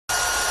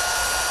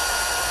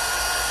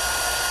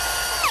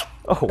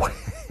Oh,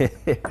 hey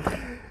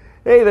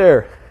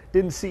there.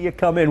 Didn't see you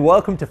come in.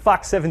 Welcome to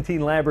FOX17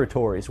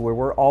 Laboratories, where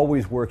we're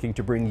always working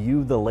to bring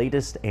you the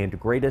latest and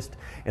greatest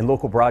in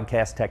local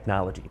broadcast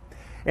technology.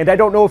 And I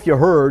don't know if you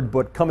heard,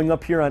 but coming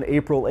up here on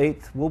April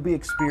 8th, we'll be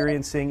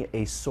experiencing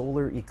a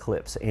solar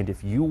eclipse. And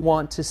if you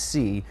want to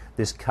see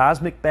this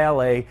cosmic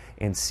ballet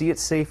and see it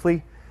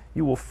safely,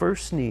 you will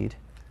first need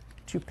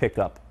to pick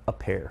up a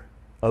pair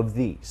of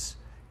these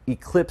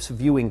eclipse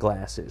viewing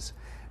glasses.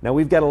 Now,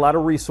 we've got a lot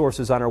of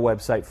resources on our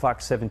website,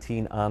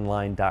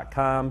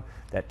 fox17online.com,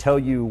 that tell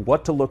you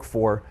what to look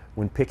for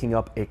when picking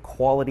up a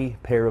quality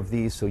pair of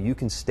these so you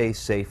can stay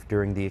safe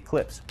during the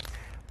eclipse.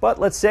 But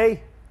let's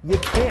say you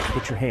can't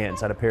get your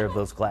hands on a pair of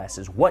those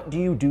glasses. What do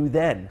you do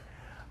then?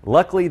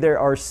 Luckily, there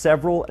are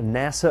several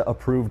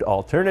NASA-approved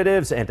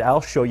alternatives, and I'll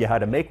show you how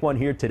to make one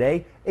here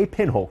today, a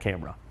pinhole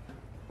camera.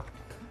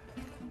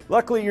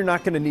 Luckily, you're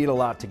not going to need a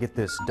lot to get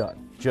this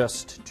done.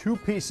 Just 2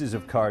 pieces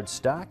of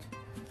cardstock,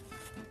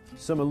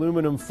 some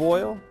aluminum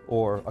foil,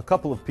 or a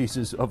couple of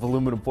pieces of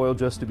aluminum foil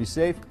just to be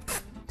safe,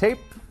 tape,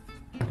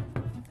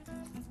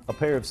 a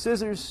pair of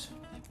scissors,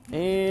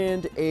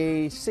 and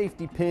a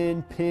safety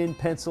pin,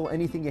 pencil,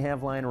 anything you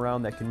have lying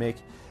around that can make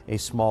a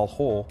small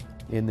hole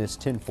in this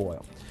tin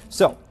foil.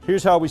 So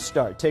here's how we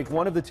start. Take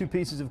one of the 2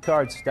 pieces of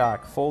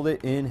cardstock, fold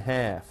it in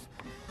half.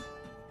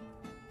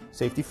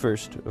 Safety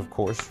first, of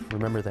course,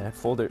 remember that.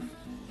 Fold it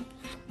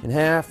in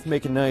half,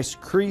 make a nice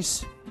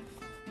crease,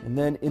 and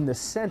then in the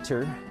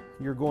center,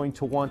 you're going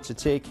to want to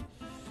take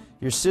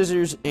your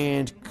scissors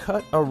and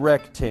cut a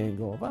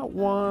rectangle, about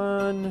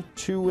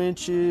 1-2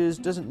 inches,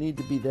 doesn't need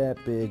to be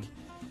that big,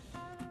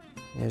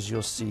 as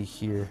you'll see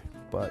here,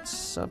 but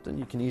something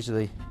you can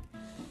easily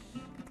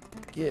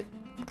get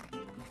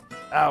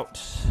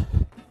out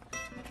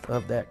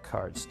of that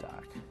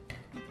cardstock.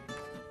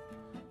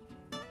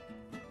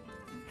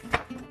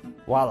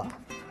 Voila,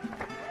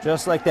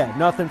 just like that,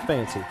 nothing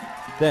fancy.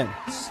 Then,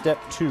 step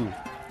 2,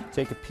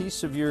 take a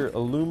piece of your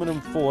aluminum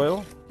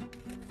foil,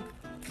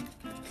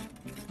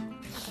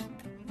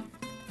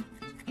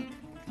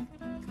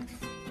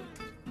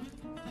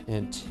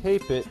 and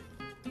tape it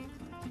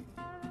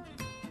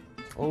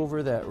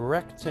over that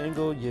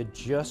rectangle you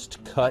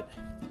just cut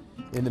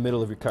in the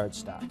middle of your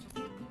cardstock.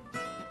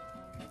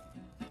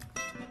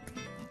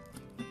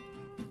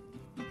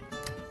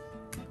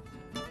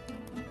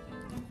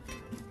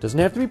 Doesn't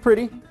have to be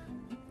pretty.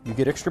 You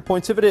get extra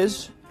points if it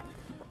is.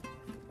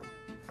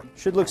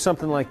 Should look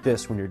something like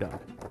this when you're done.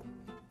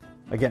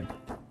 Again,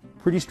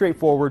 pretty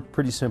straightforward,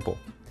 pretty simple.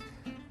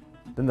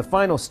 Then the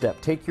final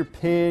step, take your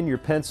pen, your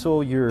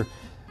pencil, your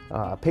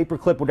paper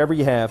clip, whatever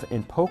you have,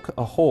 and poke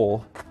a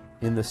hole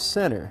in the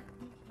center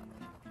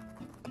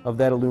of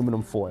that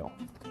aluminum foil.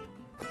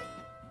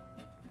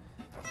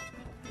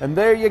 And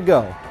there you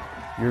go,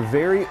 your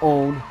very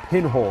own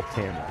pinhole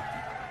camera.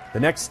 The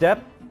next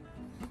step,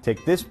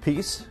 take this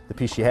piece, the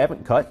piece you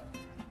haven't cut,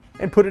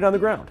 and put it on the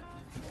ground.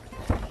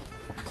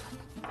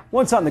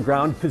 Once on the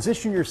ground,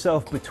 position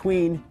yourself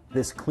between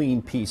this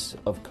clean piece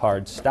of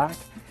cardstock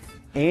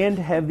and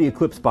have the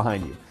eclipse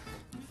behind you.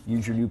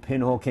 Use your new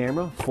pinhole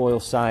camera, foil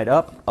side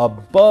up,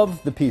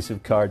 above the piece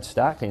of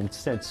cardstock, and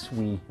since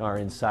we are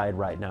inside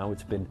right now,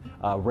 it's been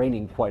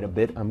raining quite a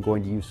bit, I'm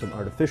going to use some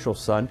artificial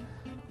sun,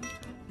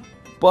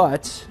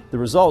 but the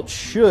result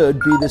should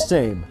be the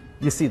same.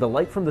 You see, the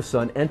light from the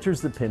sun enters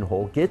the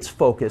pinhole, gets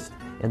focused,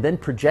 and then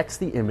projects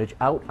the image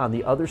out on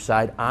the other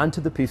side onto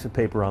the piece of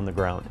paper on the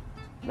ground.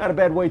 Not a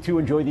bad way to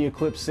enjoy the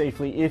eclipse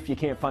safely if you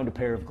can't find a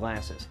pair of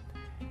glasses.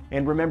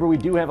 And remember, we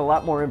do have a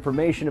lot more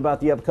information about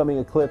the upcoming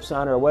eclipse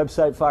on our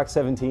website,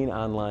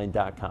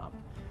 fox17online.com.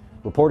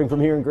 Reporting from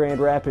here in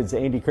Grand Rapids,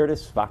 Andy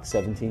Curtis, Fox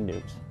 17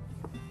 News.